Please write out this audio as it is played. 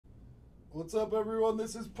What's up, everyone?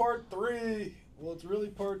 This is part 3. Well, it's really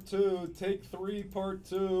part 2. Take 3, part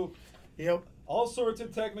 2. Yep. All sorts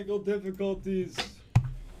of technical difficulties.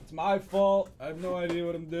 It's my fault. I have no idea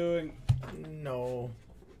what I'm doing. No.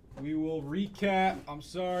 We will recap. I'm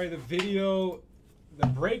sorry, the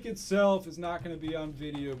break itself is not going to be on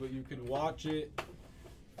video, but you can watch it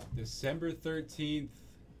December 13th,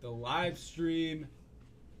 the live stream.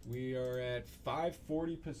 We are at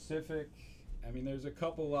 5:40 Pacific. I mean, there's a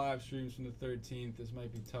couple live streams from the 13th. This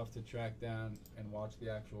might be tough to track down and watch the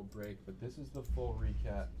actual break, but this is the full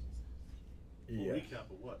recap. Yeah.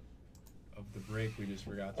 Recap of what? Of the break we just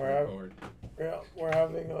forgot to record. We're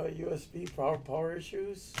having USB power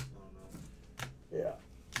issues. Oh no.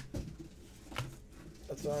 Yeah.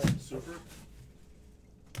 That's all right. Super?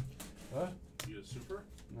 What? You a super?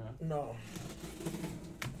 No. No.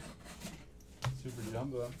 Super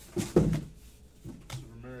Jumbo. Super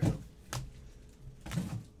Mario.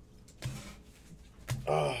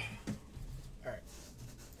 All right.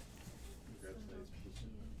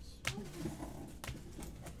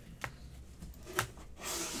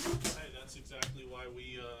 Hey, that's exactly why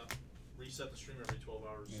we reset the stream every 12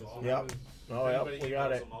 hours. So I'll Yep. have it. Oh, If yep. anybody We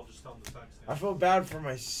got emails it. them, I'll just tell them to text I them. feel bad for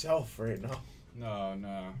myself right now.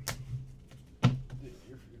 No.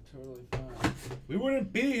 You're totally fine. We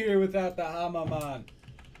wouldn't be here without the Hamaman. I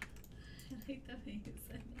like the way you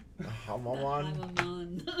said that. Hamaman.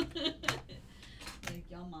 Hamaman. Like,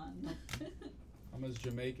 yaman. Hama's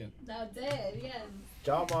Jamaican. That's it, yes.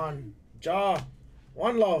 Jaman. Ja.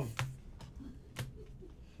 One love.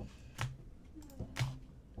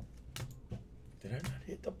 Did I not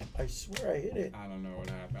hit the... I swear I hit it. I don't know what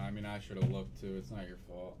happened. I mean, I should have looked too. It's not your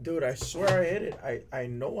fault. Dude, I swear I hit it. I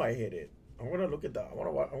know I hit it. I'm gonna look at that. I'm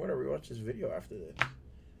gonna rewatch this video after this.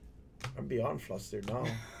 I'm beyond flustered now.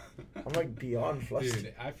 I'm like beyond flustered.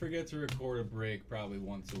 Dude, I forget to record a break probably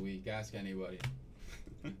once a week. Ask anybody.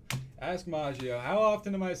 Ask Maggio. How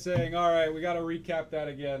often am I saying, all right, we got to recap that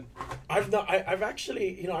again? I've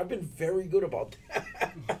actually, I've been very good about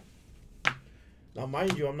that. Now,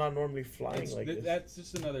 mind you, I'm not normally flying like this. That's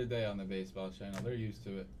just another day on the baseball channel. They're used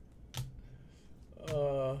to it.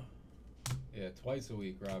 Yeah, twice a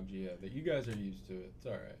week, Rob Gia. That you guys are used to it. It's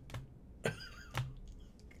all right.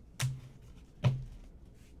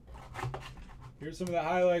 Here's some of the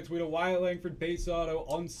highlights. We had a Wyatt Langford base auto,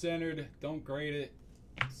 uncentered. Don't grade it.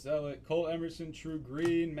 Sell it. Cole Emerson, True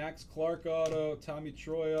Green. Max Clark auto. Tommy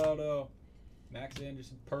Troy auto. Max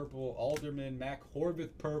Anderson purple. Alderman. Mac Horvath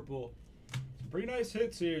purple. Some pretty nice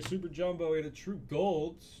hits here. Super Jumbo. We had a True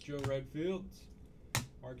Gold. Joe Redfield.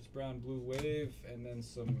 Marcus Brown Blue Wave. And then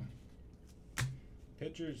some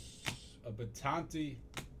pitchers. A Batanti.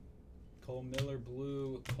 Cole Miller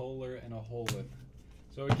Blue. Kohler. And a Holith.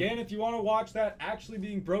 So again, if you want to watch that actually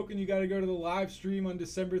being broken, you got to go to the live stream on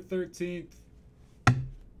December 13th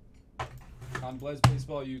on Blez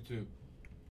Baseball YouTube.